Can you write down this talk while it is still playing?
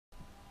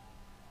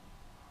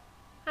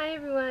Hi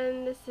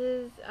everyone, this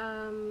is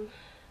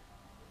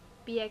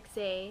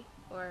BXA,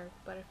 or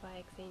Butterfly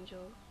X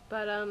Angel.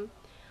 But I'm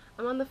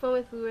on the phone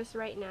with Louis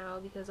right now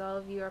because all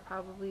of you are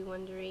probably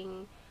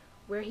wondering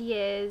where he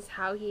is,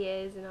 how he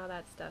is, and all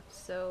that stuff.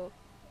 So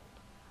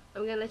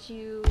I'm gonna let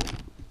you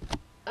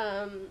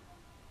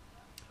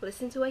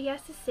listen to what he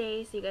has to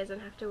say so you guys don't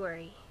have to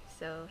worry.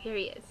 So here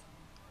he is.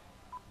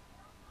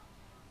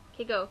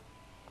 Okay, go.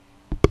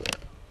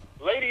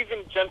 Ladies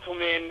and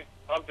gentlemen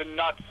of the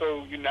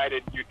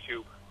not-so-united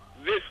YouTube,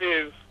 this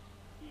is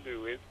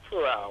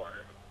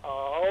LuizPrower.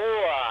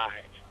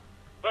 Alright.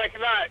 But I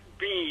cannot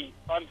be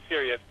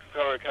unserious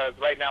because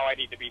right now I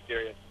need to be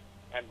serious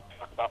and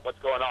talk about what's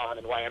going on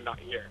and why I'm not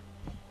here.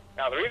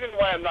 Now, the reason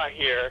why I'm not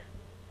here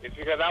is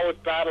because I was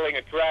battling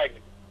a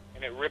dragon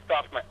and it ripped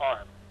off my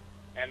arm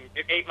and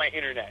it ate my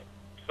internet.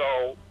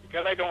 So,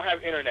 because I don't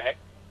have internet,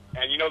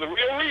 and you know the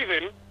real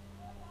reason,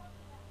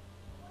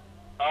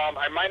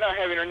 I might not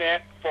have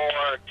internet for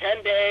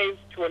 10 days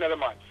to another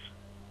month.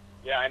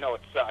 Yeah, I know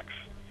it sucks.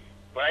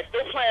 But I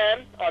still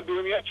plan on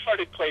doing the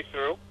Uncharted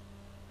playthrough.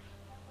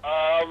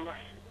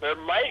 There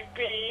might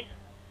be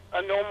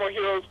a No More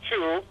Heroes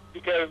 2,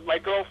 because my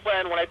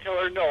girlfriend, when I tell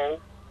her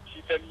no,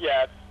 she said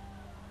yes,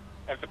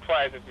 and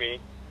surprises me.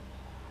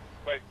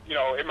 But, you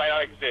know, it might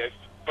not exist.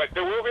 But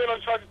there will be an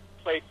Uncharted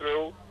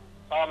playthrough.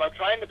 I'm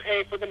trying to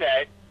pay for the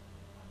net.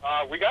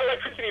 We got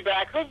electricity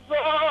back.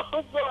 Huzzah!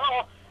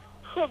 Huzzah!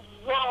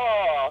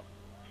 Huzzah!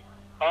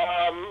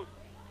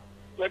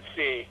 Let's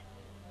see.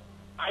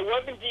 I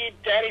was indeed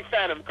Danny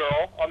Phantom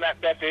Girl on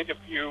that message a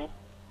few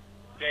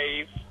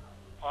days,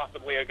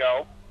 possibly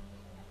ago.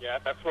 Yeah,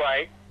 that's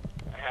right.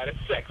 I had a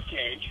sex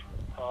change.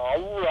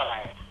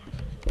 Alright.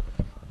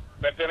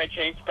 But then I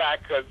changed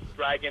back because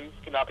dragons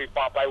cannot be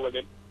fought by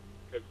women.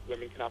 Because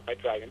women cannot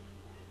fight dragons.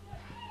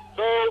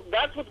 So,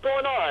 that's what's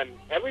going on.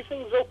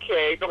 Everything's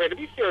okay. Okay, to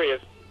be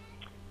serious.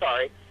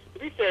 Sorry. To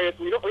be serious,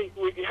 we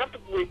have to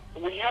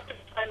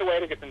find a way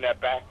to get the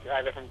net back,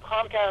 either from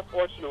Comcast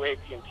or through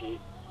AT&T.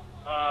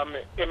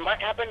 It might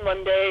happen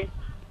Monday,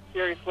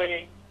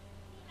 seriously,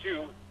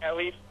 to at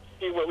least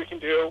see what we can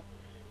do.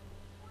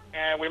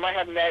 And we might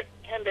have net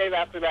 10 days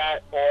after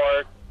that,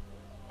 or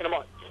in a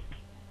month.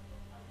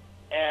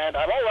 And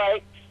I'm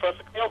alright,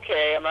 perfectly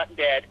okay, I'm not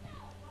dead.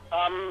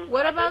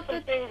 What about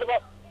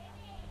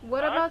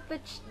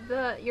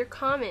your the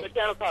comments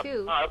channel comment.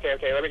 too? Oh,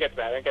 okay, let me get to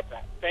that.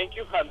 Thank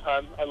you, Hun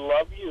Hun. I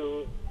love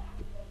you.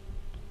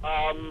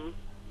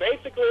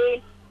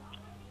 Basically,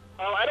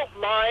 I don't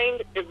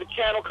mind if the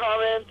channel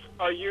comments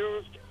are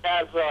used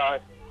as a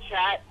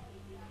chat.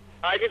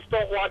 I just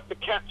don't want the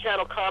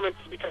channel comments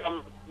to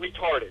become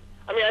retarded.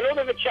 I mean, I know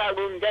there's a chat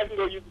room. You guys can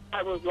go use the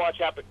chat room if you want to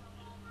chat, but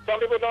some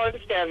people don't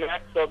understand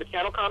that. So the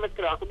channel comments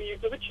can also be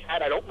used as a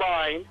chat. I don't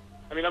mind.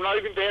 I mean, I'm not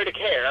even there to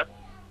care.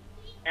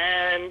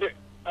 And,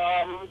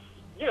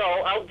 you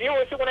know, I'll deal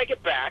with it when I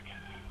get back.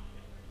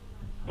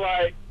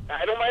 But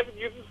I don't mind if it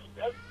uses.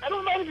 I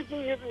don't mind if it's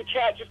using the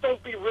chat. Just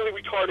don't be really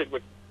retarded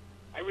with.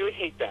 I really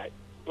hate that.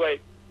 But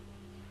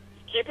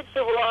keep it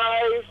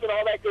civilized and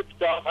all that good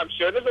stuff. I'm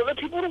sure there's other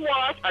people to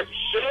watch.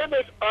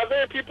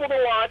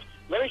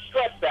 Let me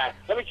stress that.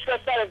 Let me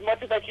stress that as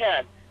much as I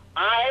can.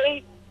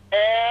 I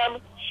am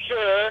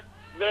sure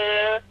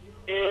there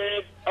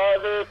is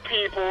other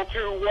people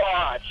to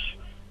watch.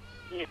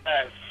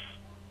 Yes.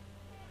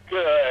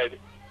 Good.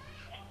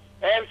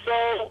 And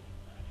so,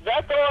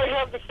 that's all I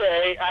have to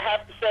say. I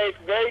have to say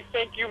very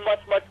thank you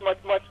much,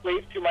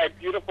 please, to my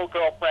beautiful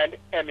girlfriend,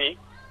 Emmy,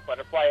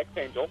 Butterfly X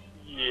Angel.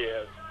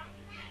 Yes.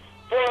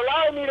 For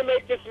allowing me to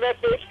make this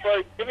message,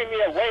 for giving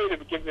me a way to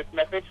give this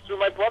message through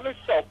my brother's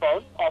cell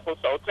phone. Also,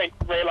 so thank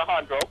Ray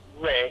Alejandro,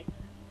 Ray,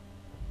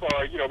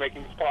 for, you know,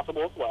 making this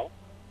possible as well.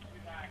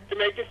 To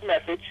make this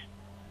message.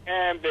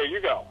 And there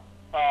you go.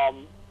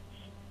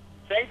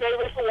 Thanks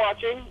everybody for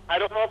watching. I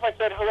don't know if I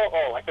said hello.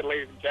 Oh, I said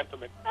ladies and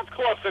gentlemen. That's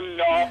close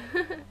enough.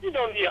 You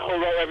don't need a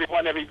hello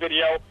everyone every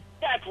video.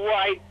 That's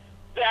right.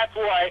 That's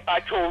right.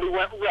 I totally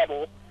went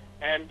rebel.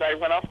 And I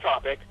went off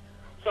topic.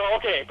 So,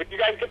 okay, but you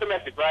guys get the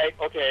message, right?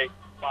 Okay,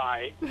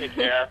 bye. Take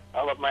care.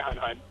 I love my Hun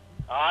Hun.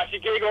 Ah, she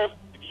giggles.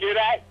 Did you hear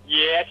that?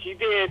 Yeah, she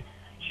did.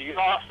 She's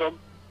awesome.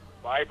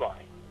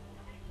 Bye-bye.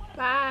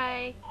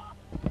 Bye.